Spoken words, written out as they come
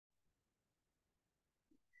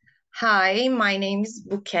Hi, my name is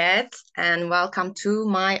Buket and welcome to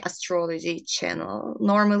my astrology channel.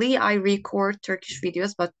 Normally I record Turkish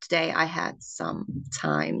videos, but today I had some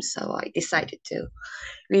time, so I decided to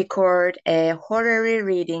record a horary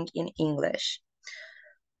reading in English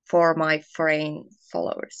for my foreign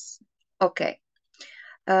followers. Okay,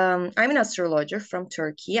 I'm an astrologer from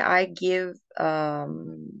Turkey. I give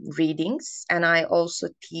readings and I also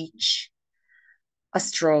teach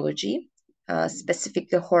astrology,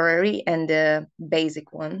 specifically horary and the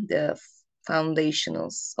basic one, the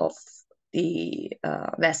foundationals of the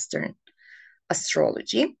Western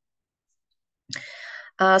astrology.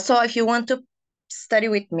 So if you want to study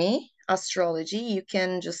with me astrology, you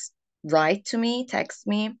can just write to me, text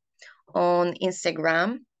me on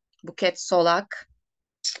Instagram, Buket Solak.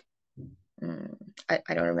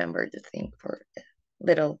 I don't remember the thing for the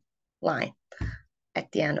little line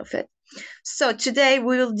at the end of it. So today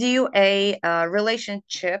we will do a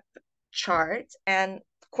relationship chart, and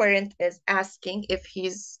Querent is asking if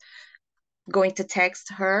he's going to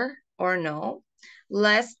text her or no.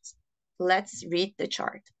 Let's read the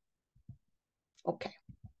chart. Okay.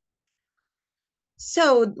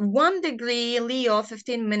 So 1 degree Leo,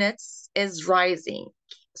 15 minutes is rising.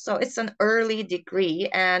 So it's an early degree,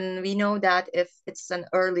 and we know that if it's an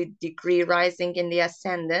early degree rising in the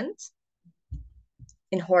ascendant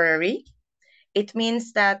in horary, it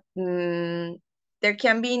means that there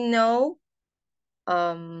can be no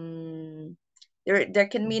there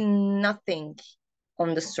can be nothing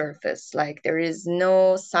on the surface, like there is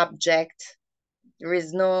no subject, there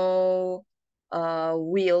is no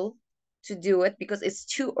will to do it because it's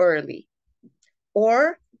too early,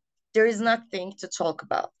 or there is nothing to talk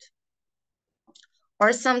about.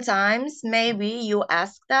 Or sometimes maybe you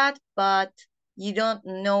ask that, but you don't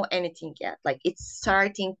know anything yet. Like it's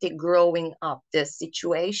starting to growing up. The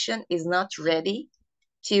situation is not ready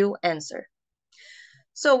to answer.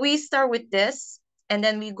 So we start with this, and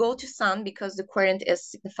then we go to sun because the querent is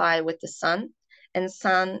signified with the sun, and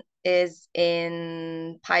sun is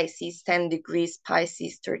in Pisces, 10 degrees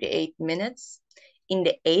Pisces, 38 minutes in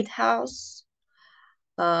the eighth house.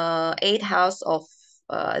 Eighth house of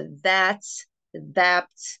that, debt,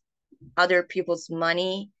 other people's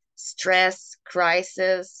money, stress,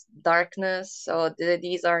 crisis, darkness. So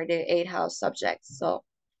these are the eighth house subjects. So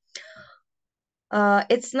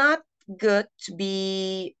it's not good to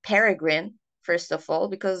be peregrine, first of all,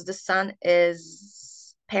 because the sun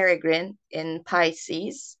is peregrine in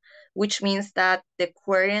Pisces, which means that the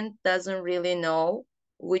querent doesn't really know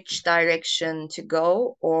which direction to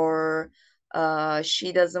go, or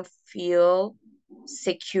she doesn't feel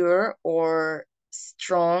secure or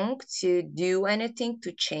strong to do anything,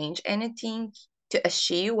 to change anything, to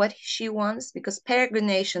achieve what she wants, because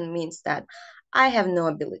peregrination means that I have no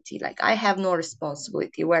ability, like I have no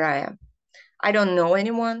responsibility where I am. I don't know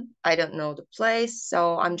anyone, I don't know the place,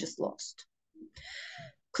 so I'm just lost.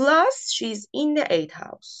 Plus, she's in the eighth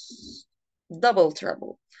house. Double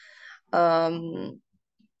trouble. Um,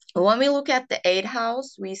 when we look at the eighth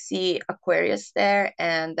house, we see Aquarius there,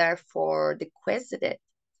 and therefore the quadrate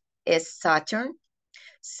is Saturn.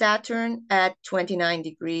 Saturn at 29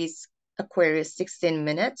 degrees Aquarius, 16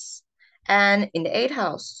 minutes, and in the eighth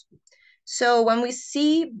house. So when we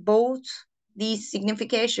see both these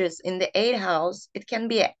significations in the eighth house, it can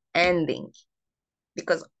be an ending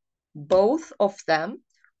because both of them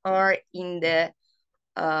are in the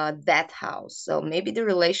that house. So maybe the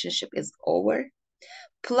relationship is over.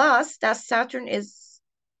 Plus that Saturn is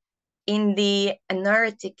in the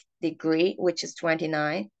anaretic degree, which is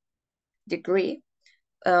 29 degree.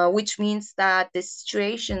 Which means that the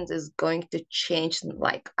situation is going to change.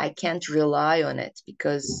 Like I can't rely on it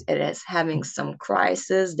because it is having some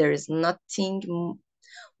crisis. There is nothing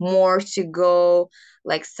more to go.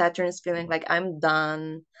 Like Saturn's feeling like I'm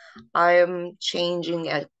done. I'm changing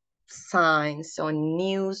a sign. So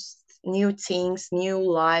new things, new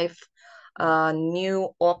life,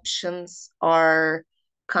 new options are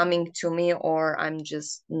coming to me, or I'm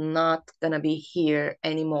just not gonna be here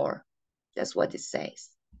anymore. That's what it says.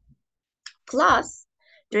 Plus,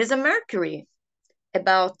 there is a Mercury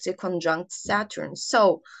about the conjunct Saturn.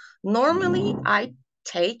 So normally I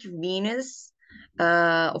take Venus,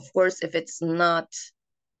 of course, if it's not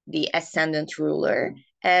the ascendant ruler,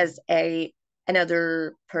 as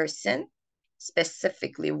another person,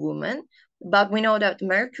 specifically woman. But we know that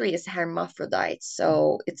Mercury is hermaphrodite,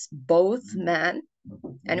 so it's both man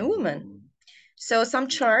and woman. So some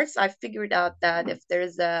charts I figured out that if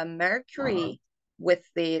there's a Mercury with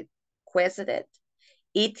the quadrate,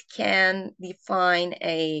 it can define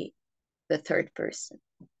the third person.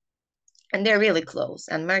 And they're really close.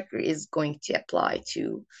 And Mercury is going to apply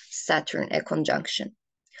to Saturn a conjunction.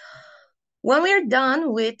 When we're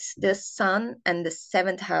done with the Sun and the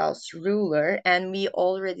seventh house ruler, and we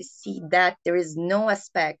already see that there is no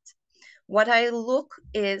aspect, what I look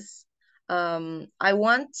is I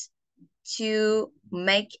want to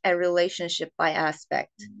make a relationship by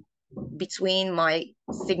aspect between my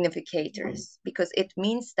significators, because it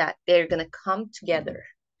means that they're going to come together.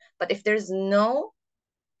 But if there's no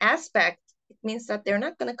aspect, it means that they're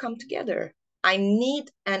not going to come together. I need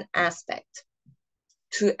an aspect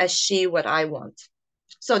to achieve what I want.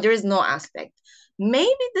 So there is no aspect.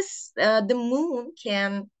 Maybe the moon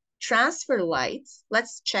can transfer lights.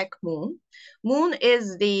 Let's check moon. Moon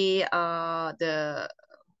is the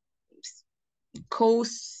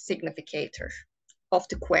co-significator of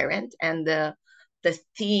the querent and the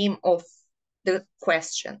theme of the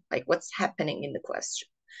question, like what's happening in the question.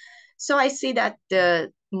 So I see that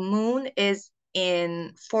the moon is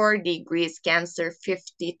in 4 degrees Cancer,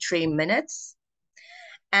 53 minutes,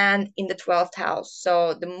 and in the 12th house.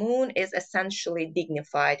 So the moon is essentially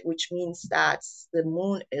dignified, which means that the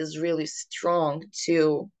moon is really strong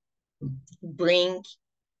to bring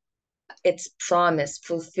its promise,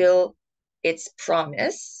 fulfill its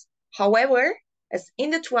promise. However, as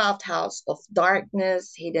in the 12th house of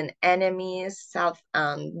darkness, hidden enemies,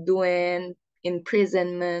 self-undoing,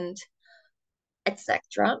 imprisonment,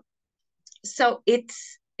 etc. So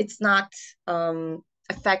it's not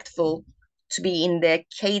effectful to be in the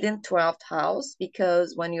cadent 12th house,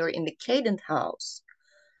 because when you're in the cadent house,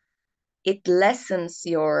 it lessens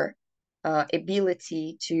your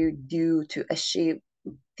ability to achieve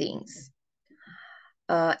things.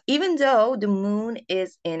 Even though the moon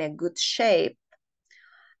is in a good shape,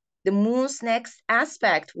 the moon's next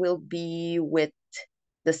aspect will be with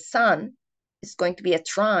the sun. It's going to be a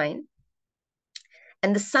trine,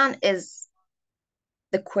 and the sun is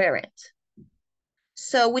the querent.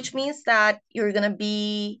 So, which means that you're going to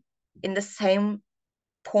be in the same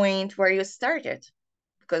point where you started,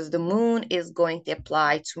 because the moon is going to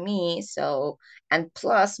apply to me. So, and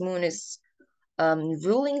plus moon is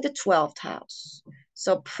ruling the 12th house.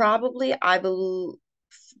 So probably I will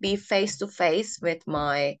be face to face with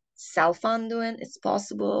my self-undoing, it's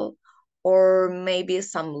possible, or maybe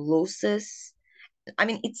some losses. I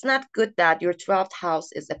mean, it's not good that your 12th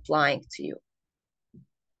house is applying to you.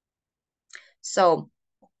 So,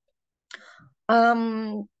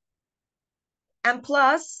 and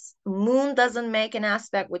plus, moon doesn't make an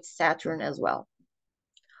aspect with Saturn as well.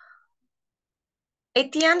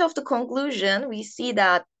 At the end of the conclusion, we see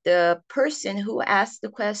that the person who asked the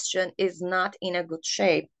question is not in a good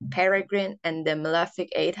shape. Peregrine and the malefic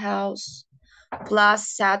 8th house. Plus,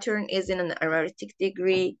 Saturn is in an erratic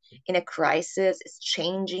degree, in a crisis, is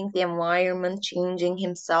changing the environment, changing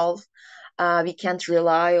himself. We can't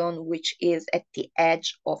rely on which is at the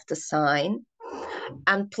edge of the sign.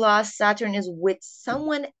 And plus, Saturn is with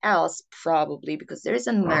someone else, probably, because there is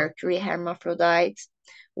a Mercury hermaphrodite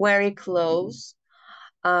very close.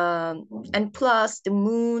 And plus, the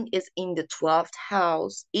moon is in the 12th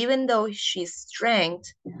house. Even though she's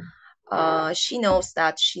strength, she knows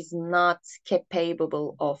that she's not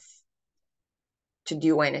capable of to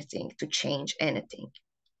do anything, to change anything.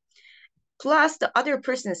 Plus, the other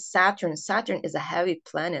person is Saturn. Saturn is a heavy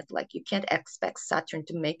planet. Like, you can't expect Saturn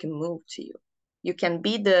to make a move to you. You can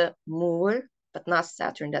be the mover, but not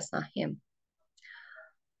Saturn. That's not him.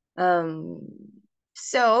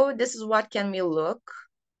 So this is what can we look.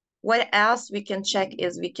 What else we can check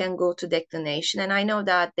is we can go to declination. And I know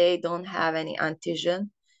that they don't have any antigen,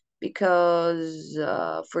 because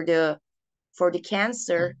for the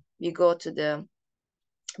Cancer, we go to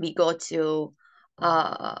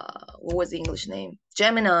what was the English name?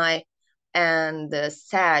 Gemini and the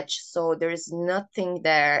Sag. So there is nothing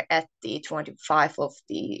there at the 25 of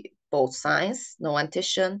the both signs, no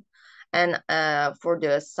antigen. And for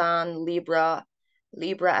the Sun, Libra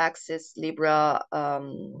axis,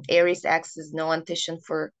 Aries axis, no antigen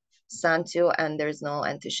for Sun too, and there's no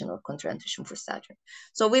antigen or contra-antigen for Saturn.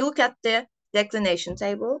 So we look at the declination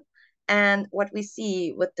table, and what we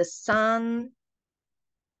see with the Sun,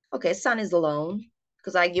 okay, Sun is alone,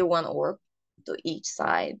 because I give one orb to each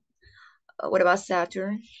side. What about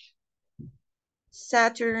Saturn?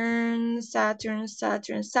 Saturn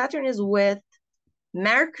is with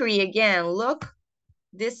Mercury again. Look,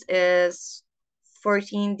 this is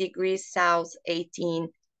 14 degrees south, 18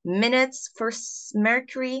 minutes for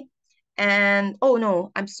Mercury. And oh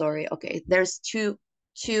no, I'm sorry. Okay, there's two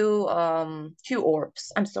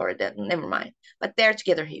orbs. I'm sorry, then never mind. But they're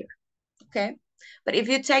together here. Okay. But if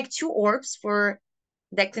you take two orbs for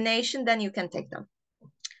declination, then you can take them.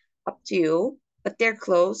 up to you, but they're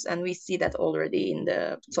close, and we see that already in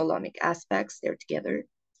the Ptolemaic aspects. They're together.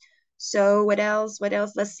 So what else? What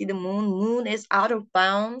else? Let's see the moon. Moon is out of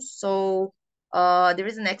bounds. So there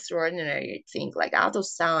is an extraordinary thing, like out of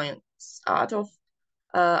science, out of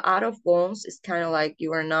bounds is kind of like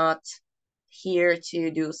you are not here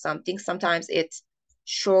to do something. Sometimes it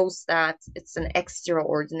shows that it's an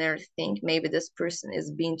extraordinary thing. Maybe this person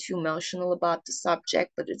is being too emotional about the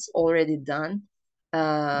subject, but it's already done.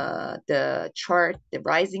 The chart, the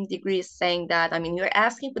rising degree is saying that. I mean, you're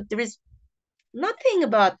asking, but there is nothing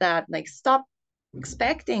about that. Like, stop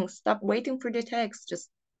expecting, stop waiting for the text, just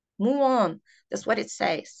move on. That's what it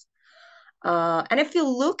says. And if you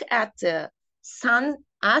look at the sun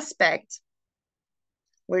aspect,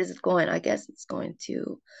 where is it going? I guess it's going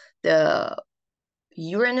to the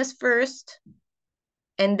Uranus first,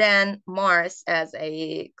 and then Mars as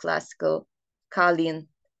a classical Kalian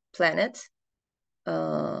planet.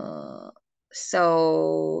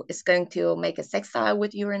 So it's going to make a sextile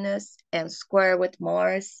with Uranus and square with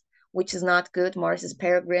Mars, which is not good. Mars is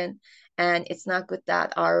peregrine, and it's not good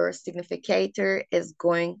that our significator is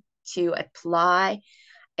going to apply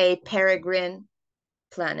a peregrine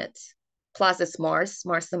planet. Plus, it's Mars.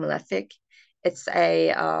 Mars the malefic. It's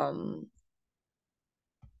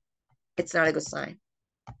it's not a good sign.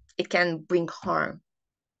 It can bring harm.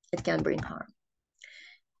 It can bring harm.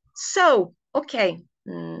 So, okay,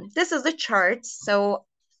 this is the chart. So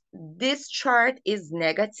this chart is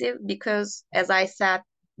negative because, as I said,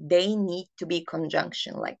 they need to be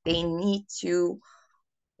conjunction, like they need to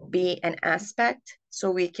be an aspect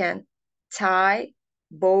so we can tie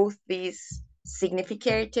both these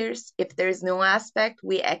significators. If there is no aspect,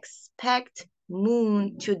 we expect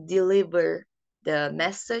moon to deliver the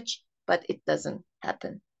message, but it doesn't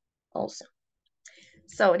happen also.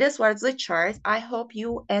 So this was the chart. I hope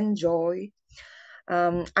you enjoy.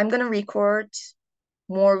 I'm gonna record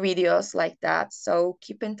more videos like that. So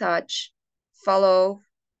keep in touch, follow,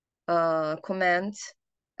 comment,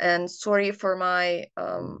 and sorry for my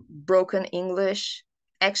broken English.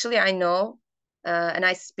 Actually, I know, and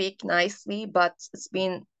I speak nicely, but it's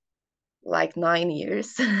been like 9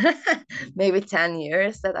 years, maybe 10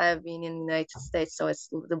 years that I've been in the United States, so it's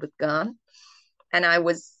a little bit gone. And I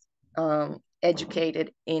was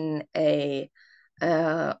educated in a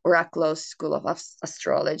Oraculos School of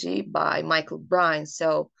Astrology by Mychal Bryan.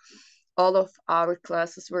 So all of our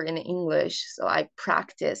classes were in English. So I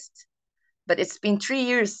practiced, but it's been 3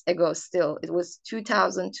 years ago still. It was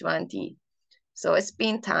 2020. So it's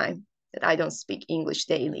been time that I don't speak English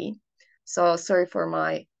daily. So sorry for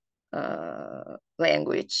my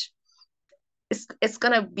language. It's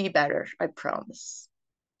gonna be better, I promise.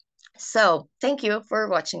 So thank you for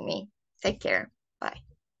watching me. Take care. Bye.